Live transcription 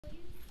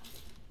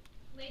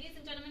Ladies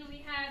and gentlemen,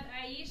 we have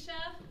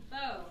Aisha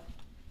Bowe.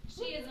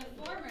 She is a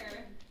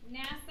former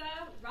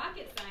NASA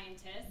rocket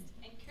scientist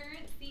and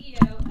current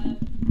CEO of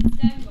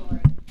STEM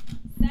Board,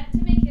 set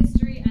to make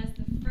history as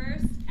the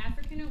first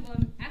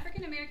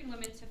African-American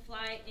woman to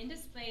fly into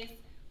space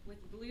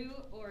with Blue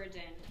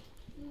Origin.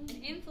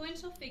 An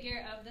influential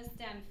figure of the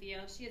STEM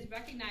field, she is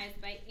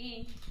recognized by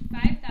Inc.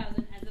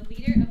 5000 as a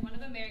leader of one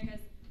of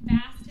America's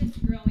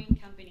fastest growing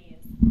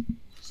companies.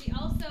 She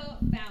also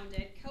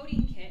founded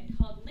coding kit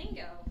called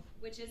Lingo,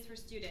 which is for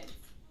students.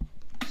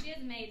 She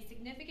has made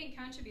significant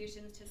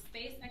contributions to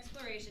space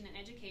exploration and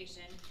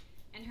education,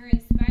 and her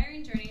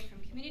inspiring journey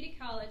from community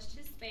college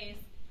to space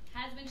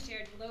has been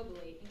shared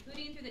globally,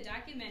 including through the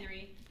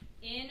documentary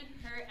In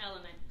Her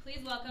Element. Please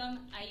welcome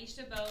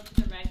Aisha Bowe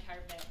to the red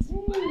carpet.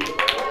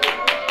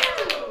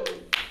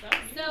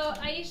 So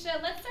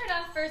Aisha, let's start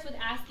off first with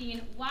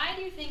asking, why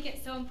do you think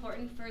it's so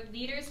important for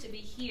leaders to be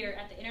here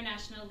at the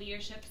International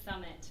Leadership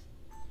Summit?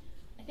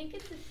 I think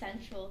it's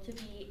essential to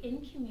be in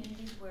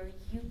communities where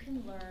you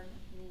can learn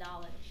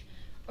knowledge.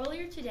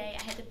 Earlier today,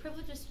 I had the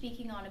privilege of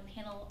speaking on a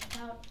panel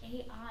about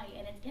AI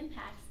and its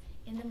impacts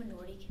in the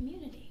minority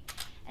community.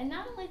 And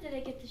not only did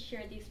I get to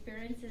share the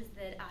experiences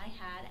that I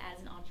had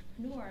as an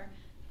entrepreneur,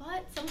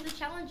 but some of the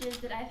challenges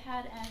that I've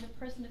had as a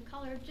person of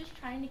color just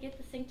trying to get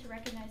the sink to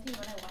recognize me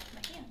when I wash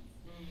my hands.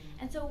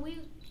 And so we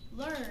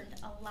learned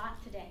a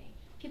lot today.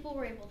 People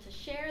were able to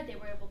share, they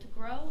were able to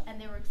grow, and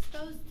they were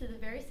exposed to the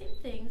very same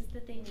things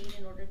that they need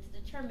in order to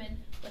determine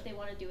what they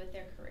want to do with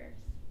their careers.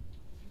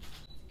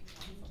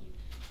 Thank you.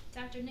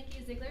 Dr.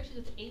 Nikki Ziegler, she's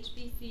with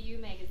HBCU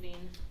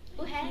Magazine.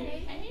 Oh,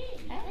 hey.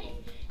 Hey.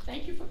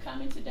 Thank you for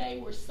coming today.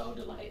 We're so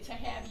delighted to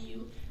have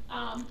you.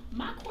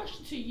 My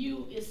question to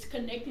you is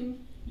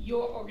connecting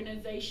your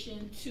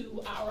organization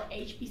to our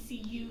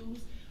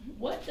HBCUs.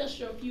 What does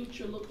your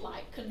future look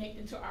like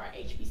connecting to our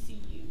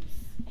HBCUs?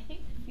 I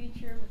think the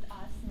future with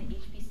us in the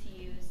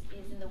HBCUs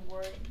is in the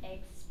word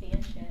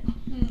expansion.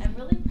 I'm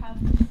really proud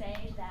to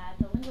say that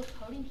the Lingo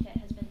Coding Kit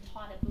has been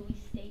taught at Bowie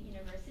State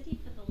University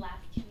for the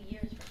last 2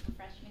 years for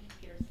freshman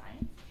computer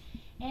science.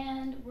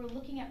 And we're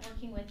looking at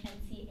working with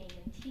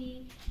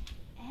NC&T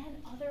and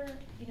other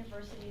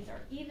universities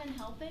are even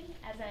helping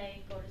as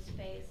I go to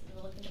space and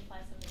we're looking to apply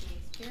some of the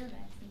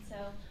experiments. And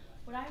so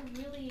what I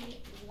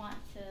really want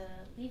to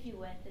leave you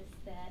with is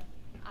that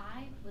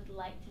I would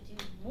like to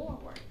do more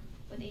work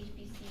with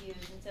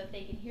HBCUs. And so if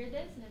they can hear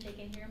this and if they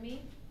can hear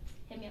me,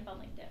 hit me up on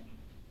LinkedIn.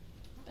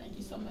 Thank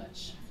you so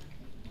much.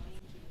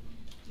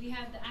 We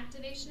have the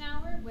Activation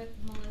Hour with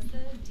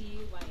Melissa D.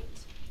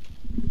 White.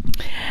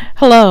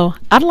 Hello,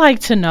 I'd like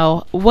to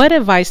know, what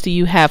advice do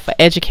you have for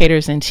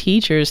educators and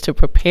teachers to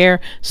prepare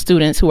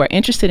students who are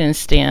interested in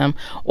STEM,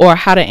 or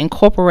how to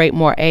incorporate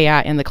more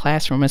AI in the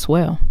classroom as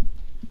well?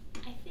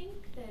 I think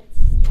that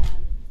STEM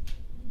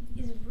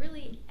is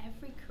really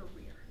every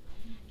career.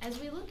 As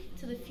we look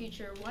to the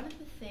future, one of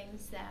the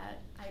things that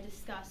I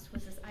discussed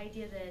was this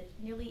idea that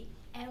nearly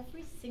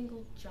every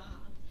single job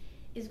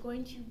is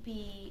going to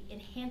be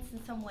enhanced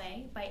in some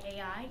way by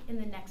AI in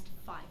the next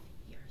 5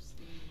 years.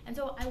 And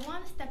so I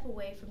want to step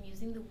away from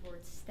using the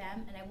word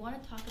STEM, and I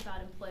want to talk about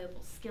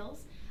employable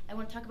skills. I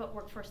want to talk about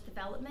workforce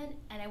development,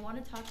 and I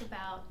want to talk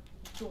about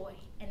joy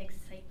and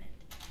excitement.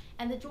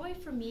 And the joy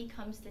for me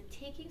comes to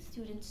taking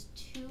students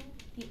to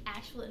the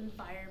actual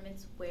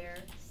environments where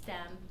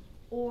STEM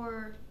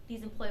or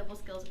these employable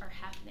skills are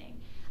happening.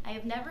 I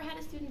have never had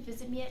a student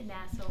visit me at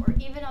NASA or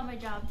even on my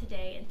job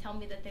today and tell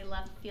me that they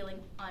left feeling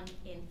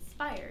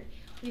uninspired.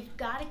 We've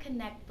got to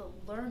connect the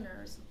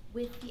learners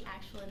with the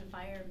actual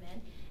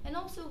environment and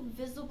also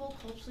visible,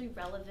 culturally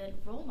relevant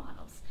role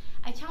models.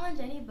 I challenge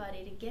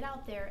anybody to get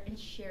out there and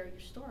share your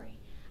story.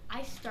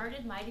 I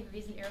started my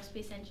degrees in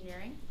aerospace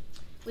engineering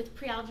with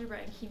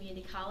pre-algebra in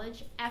community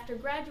college after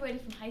graduating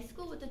from high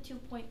school with a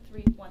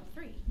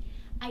 2.313.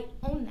 I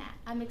own that.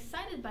 I'm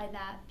excited by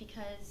that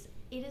because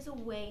it is a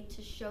way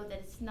to show that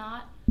it's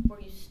not where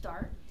you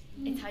start,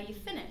 it's how you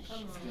finish.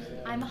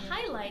 I'm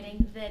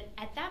highlighting that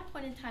at that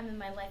point in time in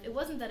my life, it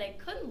wasn't that I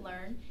couldn't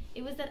learn,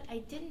 it was that I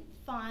didn't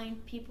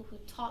find people who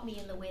taught me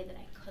in the way that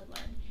I could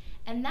learn.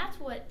 And that's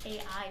what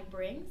AI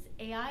brings.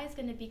 AI is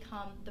going to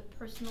become the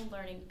personal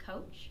learning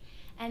coach,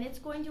 and it's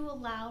going to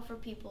allow for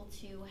people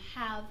to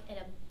have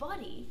a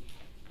buddy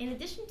in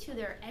addition to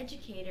their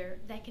educator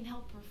that can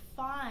help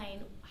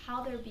refine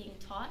how they're being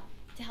taught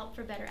to help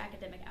for better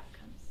academic outcomes.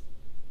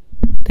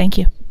 Thank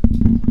you.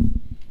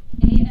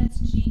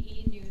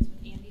 ASGE News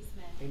with Andy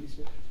Smith. Andy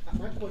Smith.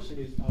 My question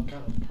is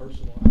kind of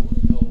personal. I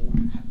want to know,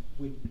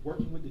 with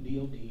working with the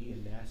DoD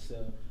and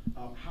NASA,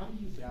 how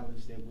do you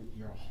balance that with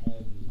your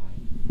home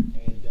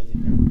life? And does it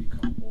ever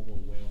become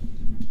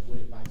overwhelming? What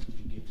advice would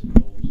you give to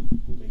those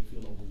who may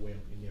feel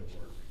overwhelmed in their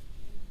work?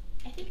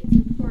 I think it's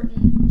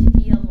important to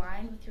be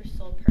aligned with your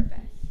sole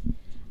purpose.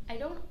 I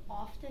don't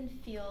often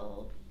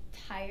feel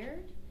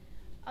tired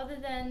other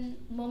than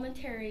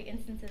momentary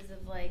instances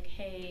of like,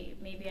 hey,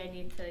 maybe I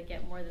need to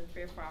get more than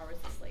 3 or 4 hours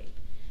of sleep.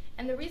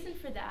 And the reason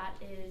for that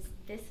is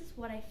this is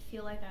what I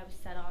feel like I was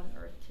set on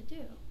earth to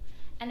do.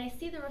 And I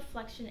see the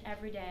reflection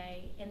every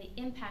day and the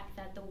impact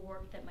that the work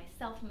work that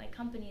myself and my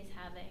company is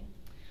having.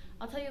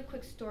 I'll tell you a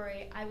quick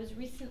story. I was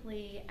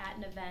recently at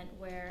an event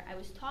where I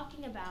was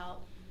talking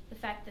about the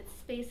fact that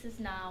space is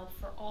now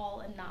for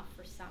all and not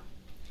for some.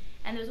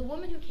 And there's a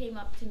woman who came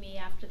up to me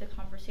after the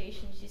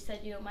conversation. She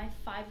said, you know, my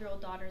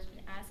 5-year-old daughter's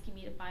been asking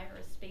me to buy her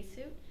a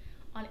spacesuit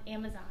on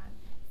Amazon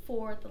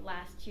for the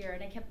last year.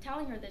 And I kept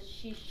telling her that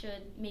she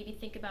should maybe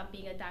think about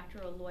being a doctor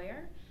or a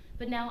lawyer.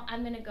 But now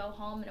I'm going to go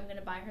home and I'm going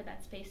to buy her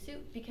that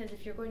spacesuit, because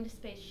if you're going to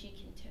space, she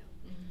can too.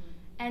 Mm-hmm.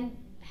 And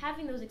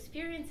having those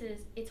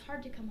experiences, it's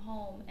hard to come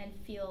home and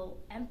feel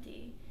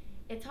empty.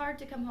 It's hard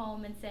to come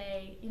home and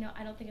say, you know,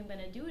 I don't think I'm going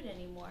to do it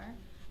anymore.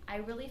 I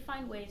really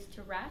find ways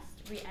to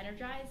rest,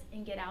 re-energize,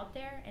 and get out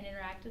there and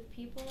interact with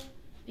people,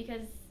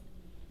 because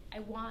I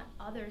want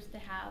others to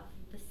have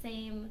the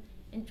same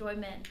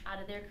enjoyment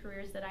out of their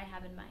careers that I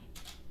have in mine.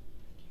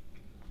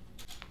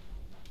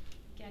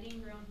 Getting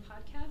your own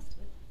podcast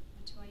with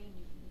Latoya Newton.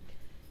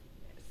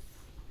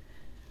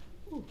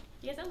 Ooh.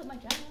 You guys, I love my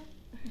job.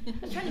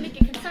 I'm trying to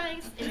make it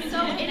concise. It is so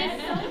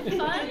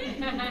fun.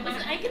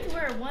 Listen, I get to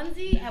wear a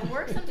onesie at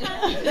work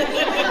sometimes.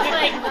 It's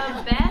like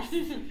the best.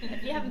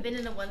 If you haven't been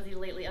in a onesie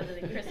lately other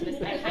than Christmas,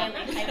 I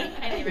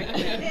highly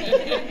recommend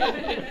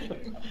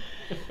it.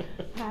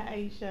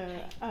 Hi,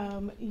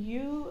 Aisha.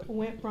 You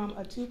went from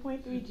a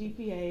 2.3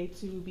 GPA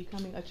to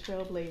becoming a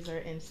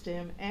trailblazer in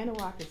STEM and a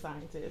rocket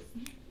scientist.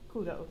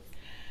 Kudos.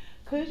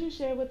 Could you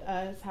share with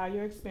us how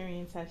your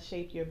experience has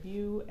shaped your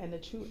view and the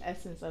true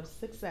essence of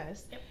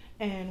success,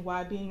 and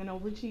why being an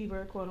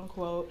overachiever, quote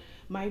unquote,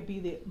 might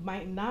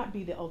not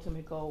be the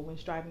ultimate goal when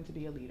striving to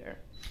be a leader?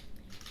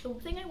 The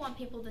thing I want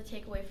people to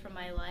take away from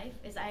my life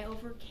is I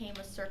overcame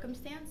a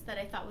circumstance that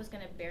I thought was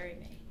going to bury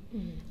me.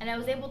 Mm-hmm. And I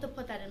was able to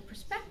put that in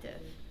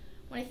perspective.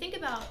 When I think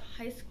about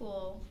high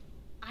school,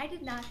 I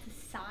did not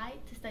decide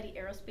to study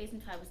aerospace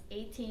until I was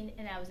 18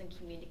 and I was in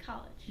community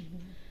college. Mm-hmm.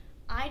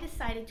 I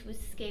decided to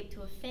escape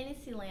to a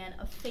fantasy land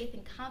of faith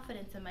and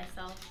confidence in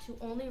myself to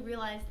only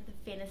realize that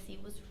the fantasy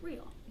was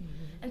real.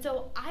 Mm-hmm. And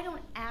so I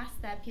don't ask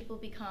that people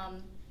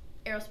become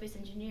aerospace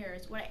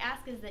engineers. What I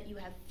ask is that you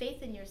have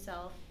faith in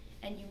yourself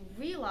and you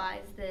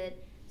realize that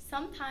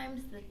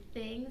sometimes the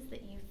things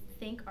that you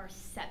think are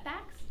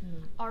setbacks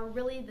are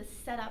really the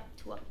setup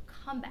to a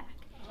comeback.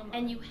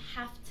 And you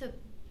have to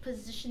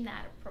position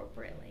that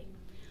appropriately.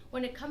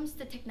 When it comes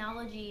to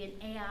technology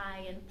and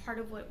AI and part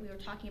of what we were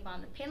talking about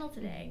on the panel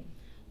today,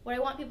 what I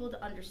want people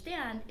to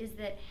understand is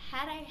that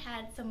had I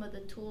had some of the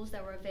tools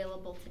that were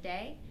available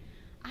today,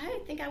 I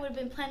think I would have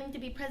been planning to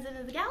be president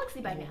of the galaxy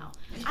by now.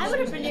 I would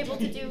have been able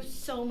to do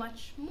so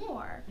much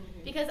more,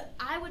 because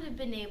I would have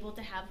been able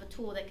to have a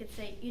tool that could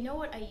say, you know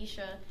what,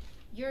 Aisha,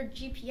 your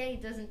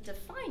GPA doesn't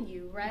define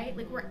you, right?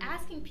 Like, we're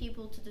asking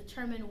people to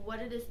determine what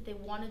it is they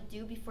want to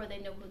do before they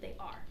know who they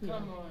are.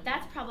 Come on.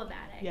 That's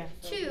problematic. Yeah.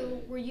 Two,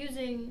 we're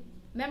using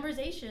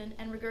memorization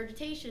and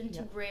regurgitation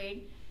to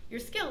grade your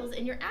skills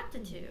and your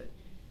aptitude.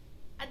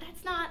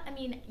 That's not, I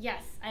mean,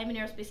 yes, I'm an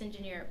aerospace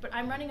engineer, but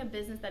I'm running a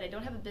business that I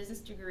don't have a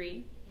business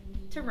degree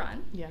to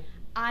run. Yeah.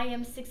 I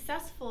am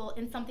successful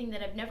in something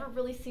that I've never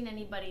really seen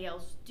anybody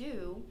else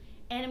do,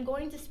 and I'm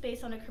going to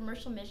space on a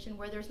commercial mission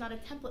where there's not a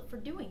template for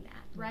doing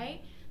that,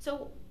 right?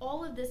 So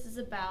all of this is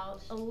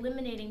about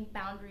eliminating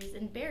boundaries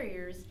and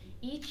barriers.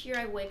 Each year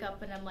I wake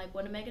up and I'm like,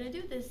 what am I going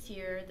to do this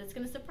year that's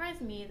going to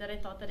surprise me that I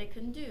thought that I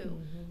couldn't do?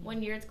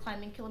 One year it's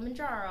climbing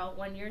Kilimanjaro,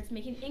 one year it's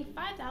making Inc.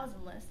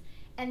 5000 list.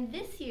 And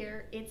this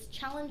year, it's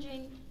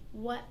challenging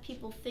what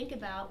people think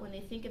about when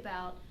they think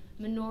about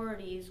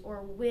minorities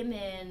or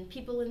women,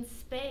 people in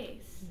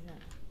space,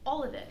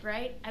 all of it,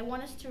 right? I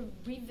want us to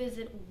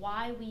revisit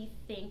why we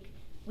think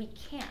we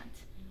can't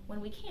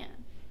when we can.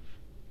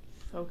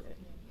 So good.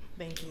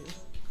 Thank you.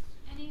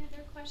 Any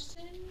other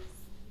questions?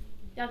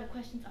 The other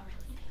questions are?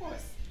 Of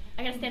course.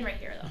 I gotta stand right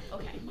here, though.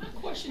 Okay. My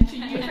question to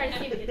you. Try to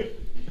see if it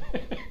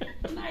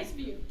Nice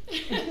view.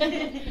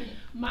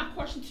 My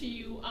question to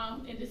you,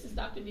 and this is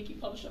Dr. Nikki,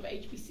 publisher of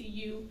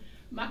HBCU.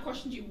 My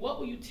question to you: what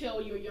will you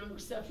tell your younger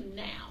self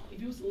now? If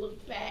you was to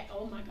look back,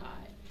 oh my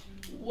God,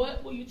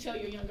 what will you tell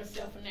your younger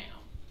self now?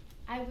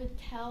 I would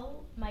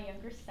tell my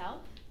younger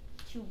self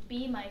to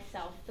be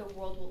myself. The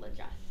world will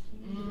adjust.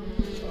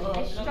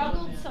 I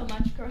struggled so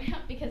much growing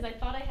up because I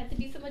thought I had to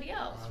be somebody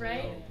else,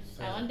 right?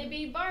 I wanted to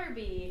be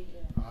Barbie.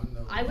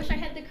 I wish I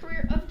had the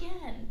career of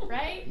Ken,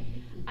 right?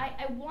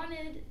 I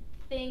wanted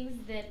things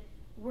that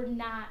were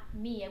not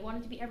me. I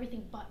wanted to be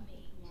everything but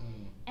me.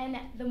 And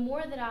the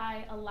more that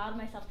I allowed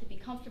myself to be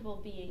comfortable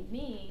being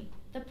me,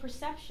 the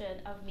perception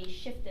of me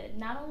shifted,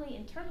 not only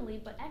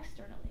internally, but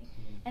externally.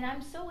 And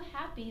I'm so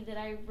happy that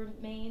I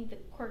remained the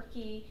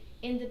quirky,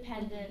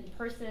 independent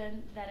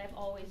person that I've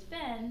always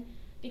been,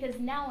 because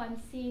now I'm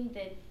seeing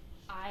that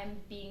I'm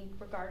being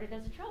regarded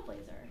as a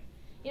trailblazer.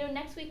 You know,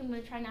 next week I'm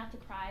going to try not to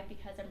cry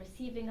because I'm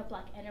receiving a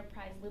Black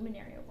Enterprise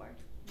Luminary Award.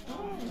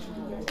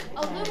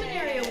 A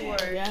Luminary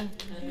Award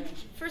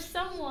for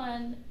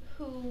someone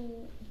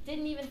who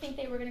didn't even think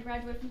they were going to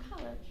graduate from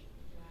college.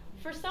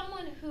 For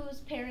someone whose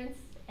parents,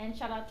 and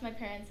shout out to my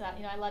parents,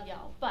 you know, I love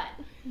y'all, but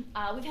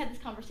we've had this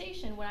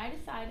conversation. When I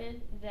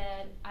decided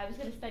that I was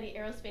going to study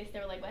aerospace, they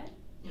were like, what?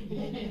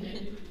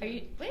 Are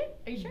you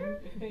sure?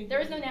 There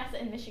was no NASA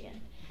in Michigan.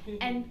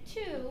 And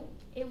two,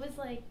 it was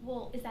like,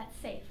 well, is that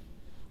safe?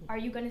 Are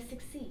you going to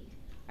succeed?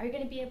 Are you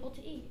going to be able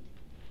to eat?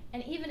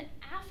 And even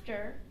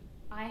after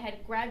I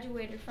had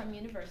graduated from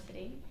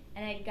university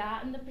and I had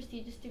gotten the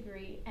prestigious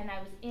degree and I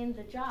was in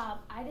the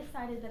job, I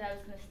decided that I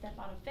was going to step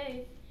out of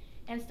faith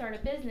and start a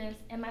business,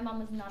 and my mom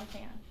was not a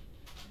fan.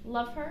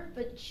 Love her,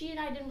 but she and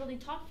I didn't really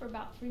talk for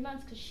about 3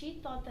 months because she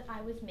thought that I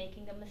was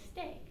making a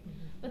mistake.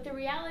 But the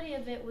reality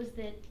of it was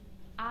that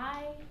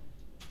I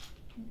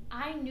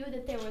knew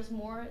that there was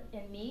more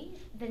in me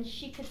than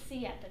she could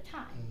see at the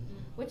time,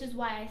 which is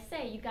why I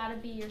say you got to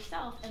be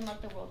yourself and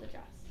let the world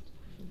adjust.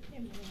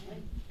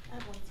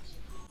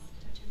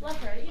 Love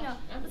her, you know.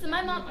 Listen,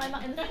 my mom, and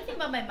the funny thing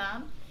about my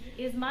mom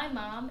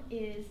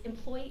is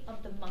employee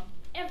of the month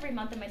every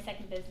month in my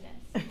second business.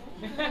 She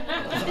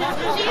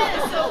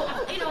is. So,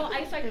 you know,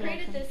 I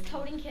created this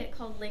coding kit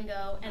called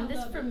Lingo, and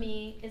this for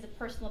me is a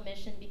personal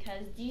mission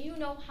because do you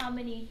know how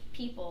many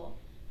people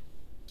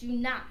do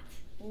not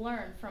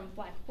learn from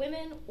black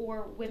women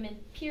or women,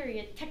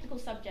 period, technical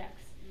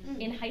subjects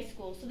in high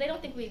school? So they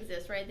don't think we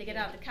exist, right? They get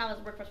out of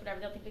college, workforce, whatever,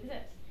 they don't think we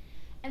exist.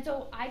 And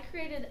so I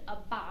created a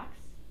box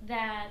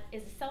that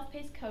is a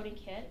self-paced coding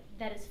kit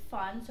that is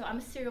fun. So I'm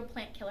a serial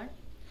plant killer.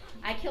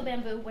 I kill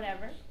bamboo,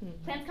 whatever.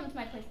 Plants come to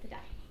my place to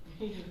die.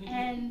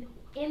 And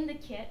in the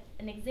kit,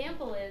 an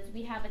example is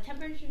we have a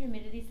temperature and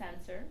humidity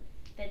sensor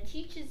that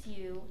teaches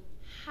you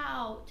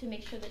how to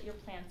make sure that your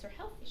plants are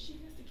healthy. She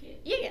has the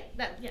kit. Yeah,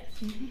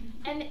 yes.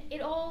 And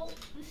it all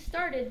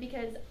started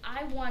because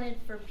I wanted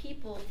for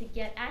people to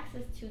get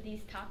access to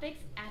these topics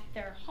at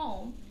their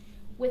home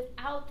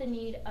without the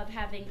need of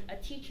having a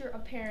teacher, a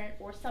parent,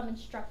 or some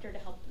instructor to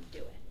help them do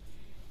it.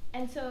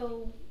 And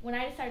so when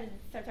I decided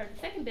to start the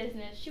second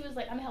business, she was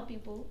like, I'm gonna help you,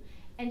 boo.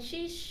 And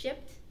she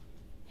shipped,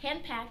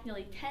 hand-packed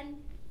nearly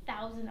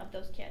 10,000 of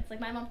those kits. Like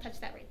my mom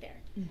touched that right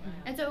there. Wow.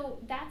 And so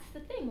that's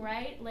the thing,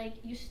 right? Like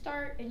you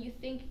start and you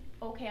think,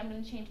 okay, I'm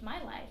gonna change my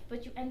life,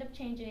 but you end up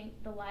changing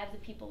the lives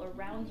of people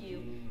around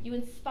you. You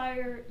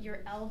inspire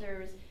your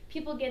elders,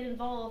 people get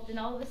involved, and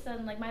all of a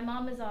sudden, like my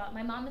mom is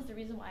the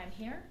reason why I'm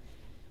here.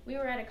 We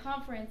were at a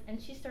conference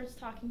and she starts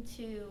talking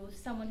to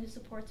someone who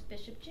supports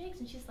Bishop Jakes,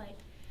 and she's like,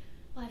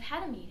 well, I've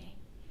had a meeting,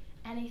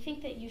 and I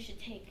think that you should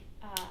take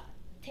a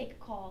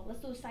call. Let's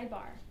do a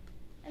sidebar.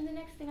 And the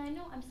next thing I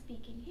know, I'm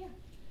speaking here.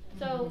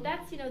 So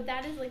that's,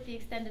 that is like the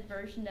extended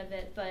version of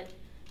it, but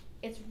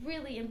it's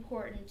really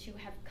important to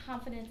have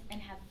confidence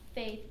and have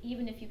faith,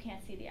 even if you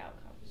can't see the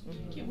outcomes.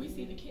 Can we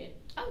see the kit?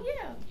 Oh,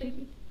 yeah.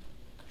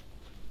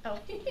 Oh.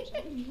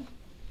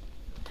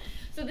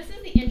 So this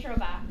is the intro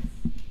box,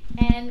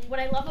 and what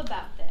I love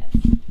about this,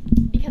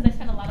 because I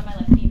spent a lot of my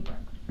life being broke,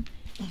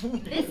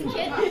 this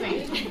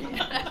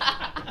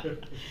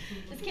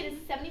kit is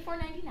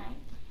 $74.99,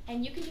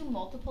 and you can do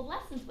multiple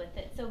lessons with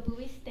it. So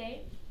Bowie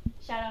State,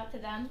 shout out to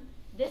them.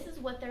 This is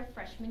what their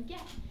freshmen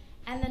get.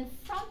 And then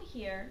from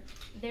here,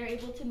 they're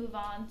able to move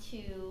on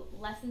to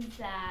lessons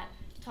that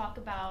talk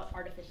about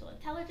artificial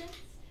intelligence,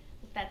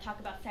 that talk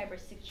about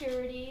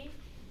cybersecurity,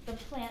 the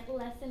plant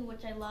lesson,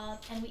 which I love,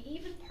 and we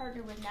even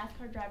partner with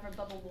NASCAR driver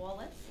Bubba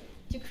Wallace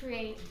to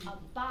create a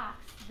box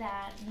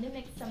that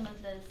mimics some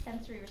of the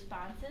sensory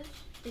responses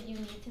that you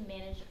need to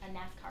manage a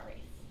NASCAR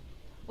race,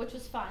 which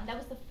was fun. That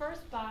was the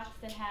first box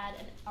that had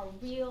a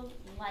real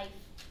life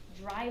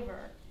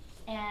driver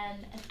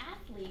and an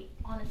athlete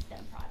on a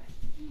STEM product.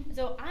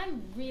 So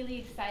I'm really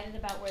excited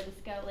about where this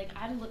goes. Like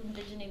I'm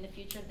envisioning the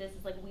future of this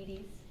is like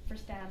Wheaties for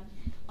STEM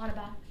on a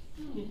box.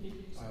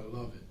 I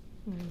love it.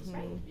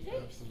 Right?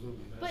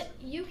 Absolutely. But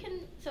you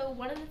can, so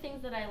one of the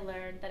things that I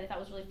learned that I thought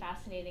was really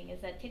fascinating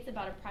is that it takes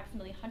about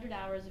approximately 100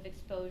 hours of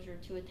exposure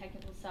to a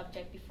technical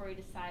subject before you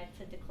decide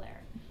to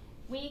declare.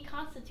 We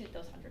constitute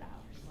those 100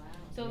 hours. Wow.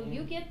 So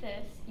you get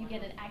this, you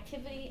get an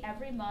activity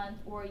every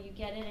month, or you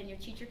get it and your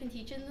teacher can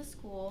teach it in the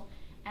school,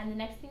 and the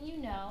next thing you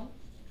know,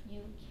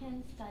 you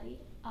can study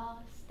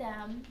a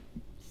STEM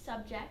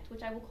subject,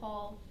 which I will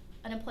call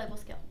an employable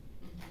skill.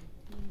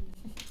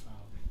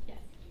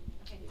 Yes.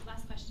 Okay,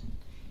 last question.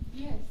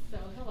 Yes, so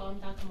hello, I'm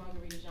Dr.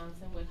 Margarita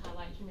Johnson with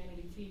Highlight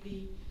Humanity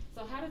TV.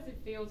 So how does it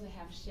feel to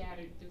have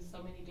shattered through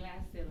so many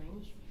glass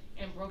ceilings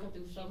and broken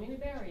through so many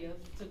barriers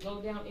to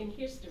go down in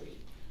history,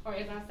 or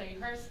as I say,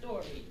 her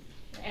story,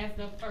 as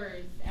the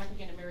first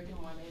African-American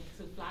woman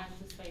to fly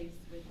into space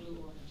with Blue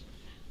Origin?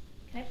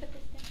 Can I put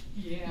this down?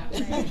 Yeah.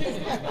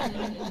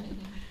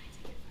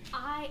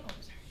 I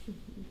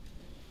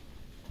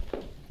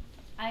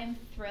am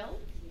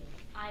thrilled.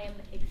 I am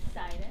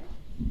excited.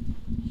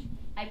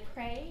 I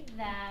pray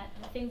that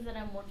the things that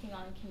I'm working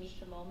on can meet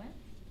the moment,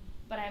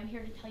 but I'm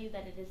here to tell you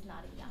that it is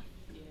not enough.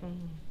 Yeah.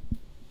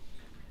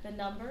 The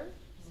numbers,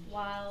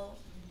 while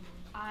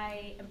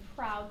I am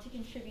proud to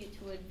contribute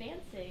to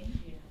advancing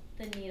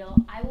the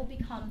needle, I will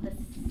become the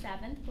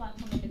 7th Black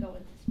woman to go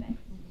into space.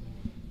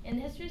 In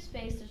the history of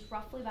space, there's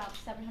roughly about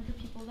 700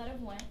 people that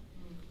have went.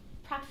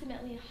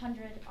 Approximately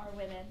 100 are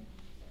women.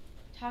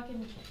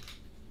 Talking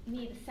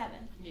me, the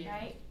 7th,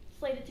 right?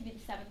 Slated to be the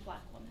 7th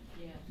Black woman.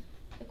 Yeah.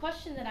 The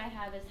question that I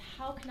have is,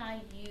 how can I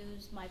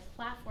use my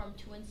platform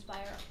to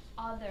inspire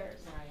others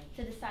Right.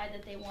 to decide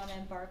that they want to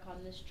embark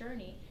on this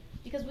journey?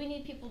 Because we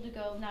need people to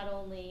go not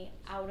only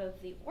out of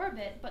the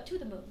orbit, but to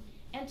the moon,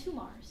 and to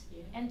Mars,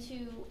 Yeah. and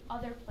to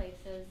other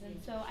places. And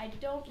Yeah. so I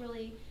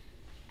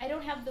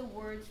don't have the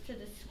words to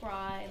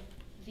describe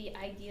the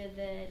idea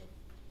that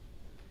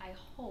I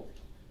hope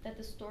that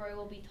the story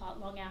will be taught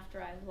long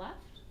after I've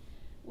left.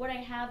 What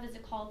I have is a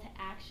call to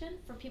action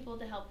for people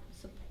to help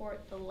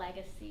support the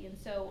legacy. And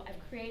so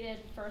I've created,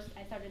 first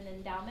I started an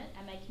endowment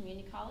at my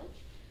community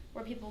college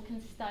where people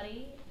can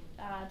study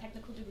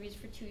technical degrees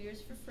for 2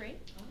 years for free.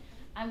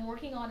 I'm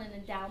working on an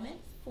endowment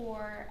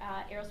for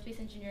aerospace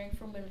engineering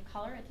for women of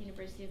color at the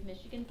University of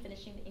Michigan,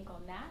 finishing the ink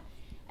on that.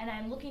 And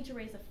I'm looking to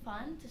raise a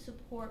fund to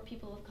support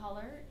people of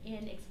color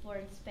in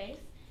exploring space.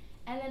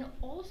 And then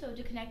also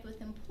to connect with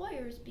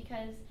employers,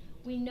 because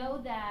we know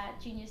that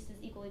genius is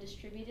equally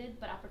distributed,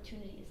 but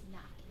opportunity is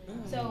not.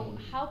 So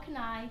how can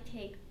I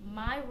take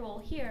my role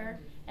here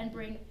and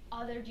bring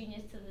other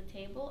genius to the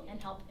table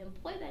and help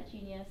employ that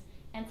genius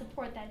and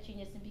support that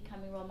genius in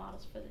becoming role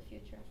models for the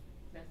future?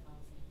 That's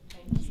awesome.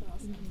 Thank you.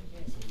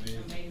 That's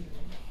amazing. Amazing.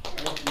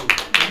 Thank you.